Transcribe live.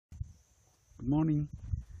Good morning,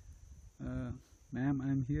 ma'am.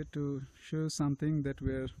 I'm here to show something that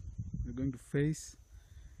we're going to face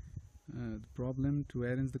the problem to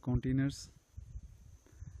arrange the containers.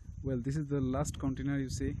 Well, this is the last container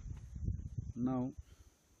you see. Now,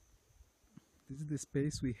 this is the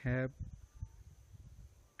space we have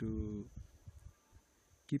to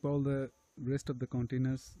keep all the rest of the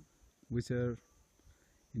containers which are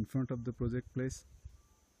in front of the project place.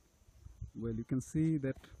 Well, you can see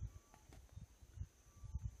that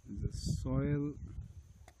the soil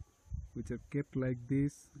which are kept like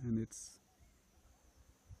this, and it's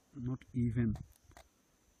not even,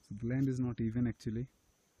 so the land is not even actually,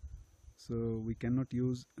 so we cannot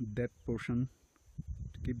use that portion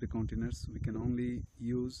to keep the containers. We can only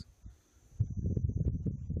use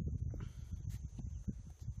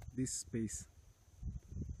this space.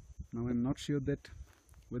 Now I'm not sure that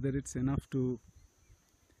whether it's enough to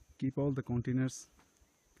keep all the containers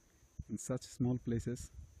in such small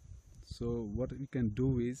places. So what we can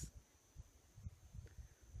do is,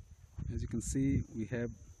 as you can see, we have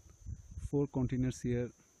 4 containers here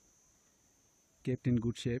kept in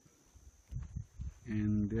good shape,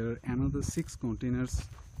 and there are another 6 containers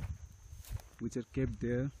which are kept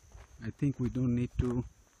there. I think we don't need to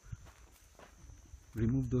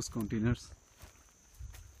remove those containers.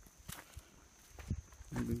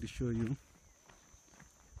 I'm going to show you.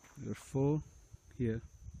 There are 4 here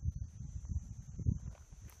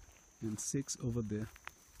and 6 over there.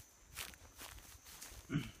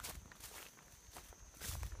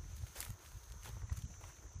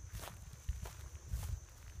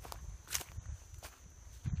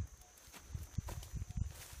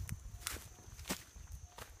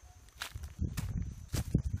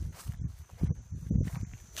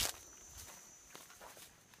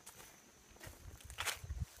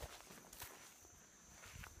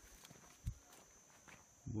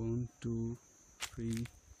 One, 2, 3,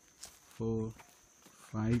 4,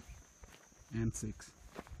 5 and 6.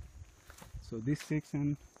 So this 6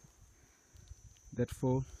 and that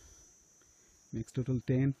 4 makes total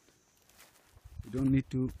 10. You don't need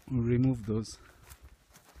to remove those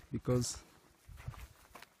because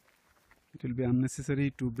it will be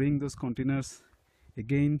unnecessary to bring those containers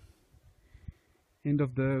again end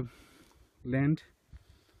of the land.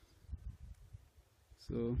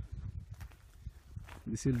 So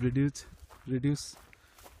this will reduce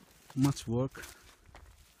much work.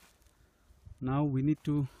 Now we need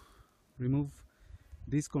to remove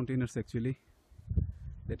these containers actually.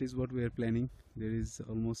 That is what we are planning. There is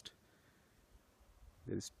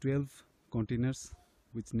 12 containers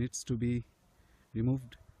which needs to be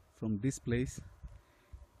removed from this place,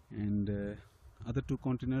 and other 2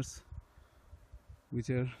 containers which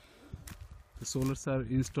are the solars are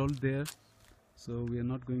installed there, so we are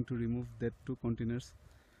not going to remove that 2 containers.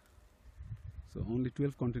 So only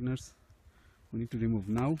 12 containers we need to remove.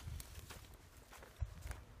 Now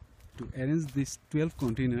to arrange these 12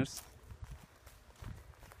 containers,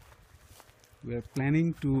 we are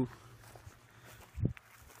planning to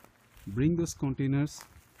bring those containers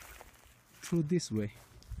through this way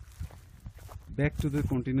back to the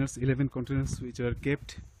containers, 11 containers which are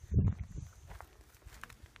kept.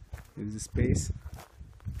 There is a space.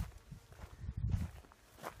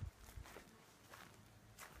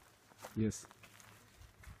 Yes,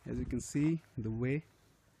 as you can see the way,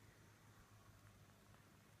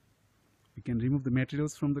 we can remove the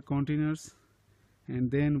materials from the containers, and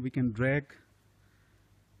then we can drag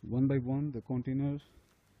one by one the container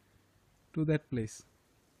to that place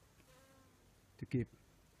to keep.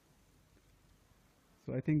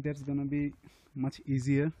 So I think that's gonna be much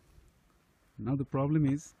easier. Now the problem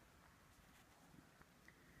is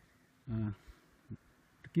to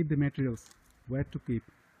keep the materials, where to keep.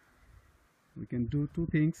 We can do 2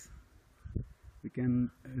 things. We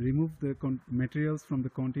can remove the materials from the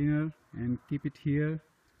container and keep it here,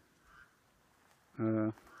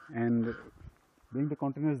 and bring the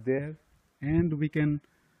containers there, and we can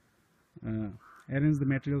arrange the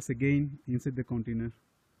materials again inside the container.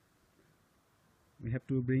 We have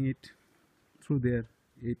to bring it through there.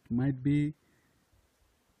 It might be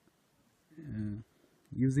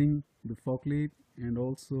using the forklift and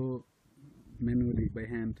also manually by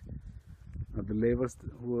hand, the laborers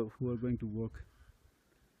who are going to work.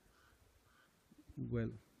 Well,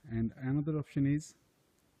 and another option is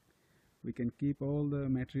we can keep all the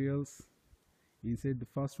materials inside the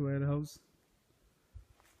first warehouse,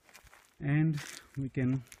 and we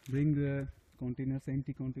can bring the containers,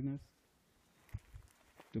 empty containers,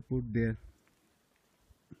 to put there.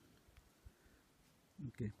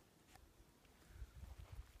 Okay,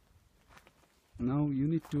 now you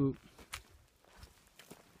need to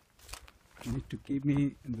need to give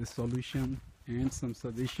me the solution and some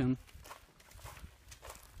suggestion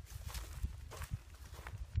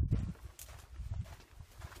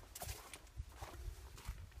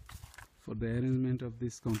for the arrangement of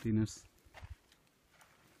these containers.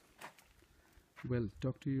 Well,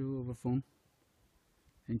 talk to you over phone.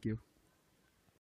 Thank you.